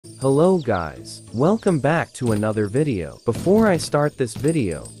Hello guys, welcome back to another video. Before I start this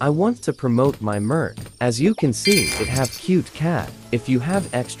video, I want to promote my Merc. As you can see, it have cute cat. If you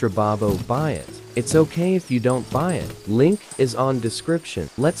have extra babo, buy it. It's okay if you don't buy it. Link is on description.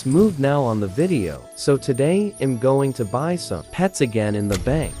 Let's move now on the video. So today, I'm going to buy some pets again in the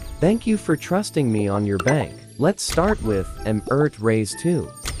bank. Thank you for trusting me on your bank. Let's start with Raise 2.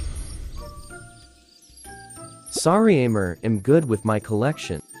 Sorry I'm good with my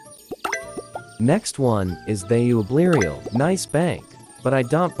collection. Next one is the Oblirial. Nice bank, but I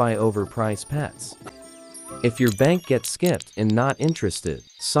don't buy overpriced pets. If your bank gets skipped and not interested,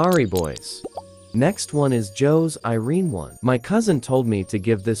 sorry boys. Next one is Joe's Irene 1. My cousin told me to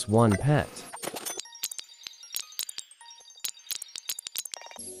give this one pet.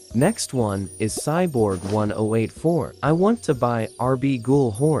 Next one is Cyborg 1084. I want to buy RB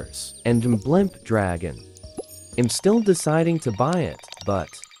Ghoul Horse and Blimp Dragon. I'm still deciding to buy it, but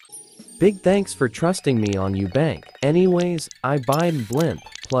big thanks for trusting me on you bank. Anyways, I buy Blimp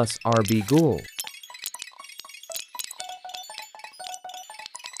plus RB Ghoul.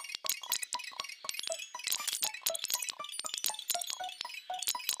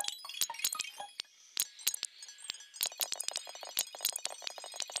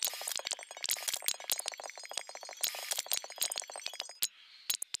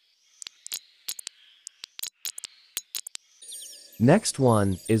 Next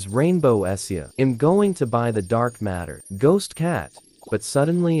one is Rainbow Essia. I'm going to buy the Dark Matter Ghost Cat, but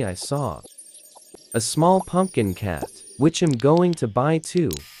suddenly I saw a small pumpkin cat, which I'm going to buy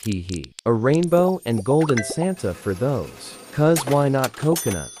too, hee. A rainbow and golden Santa for those, cause why not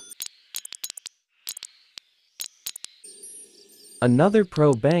coconut? Another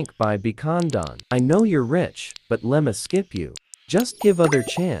pro bank by Bikondon. I know you're rich, but lemma skip you. Just give other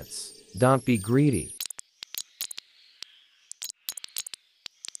chance, don't be greedy.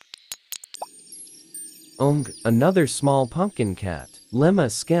 Another small pumpkin cat.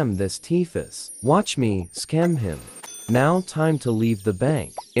 Lemma scam this Tiefus. Watch me scam him. Now time to leave the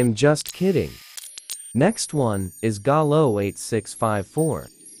bank. I'm just kidding. Next one is Gallo 8654.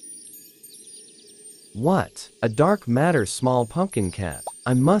 What? A Dark Matter small pumpkin cat.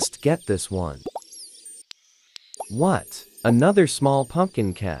 I must get this one. What? Another small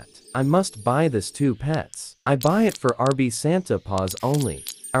pumpkin cat. I must buy this two pets. I buy it for RB Santa Paws only.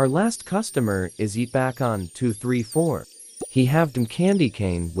 Our last customer is Eatbackon 234. He have candy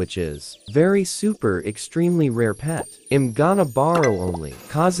cane, which is very super extremely rare pet. I'm gonna borrow only,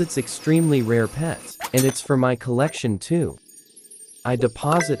 cause it's extremely rare pet, and it's for my collection too. I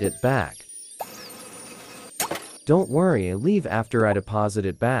deposit it back. Don't worry, I leave after I deposit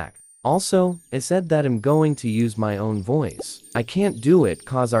it back. Also, I said that I'm going to use my own voice. I can't do it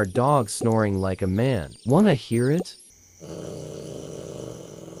cause our dog's snoring like a man. Wanna hear it?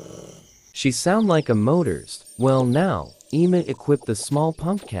 She sound like a motors. Well now, Ema equip the small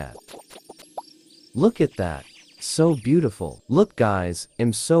pump cat. Look at that. So beautiful. Look guys,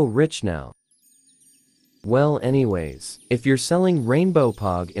 I'm so rich now. Well anyways, if you're selling Rainbow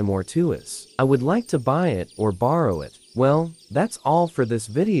Pog Immortuus, I would like to buy it or borrow it. Well, that's all for this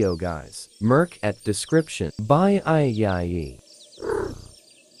video guys. Merc at description. Bye.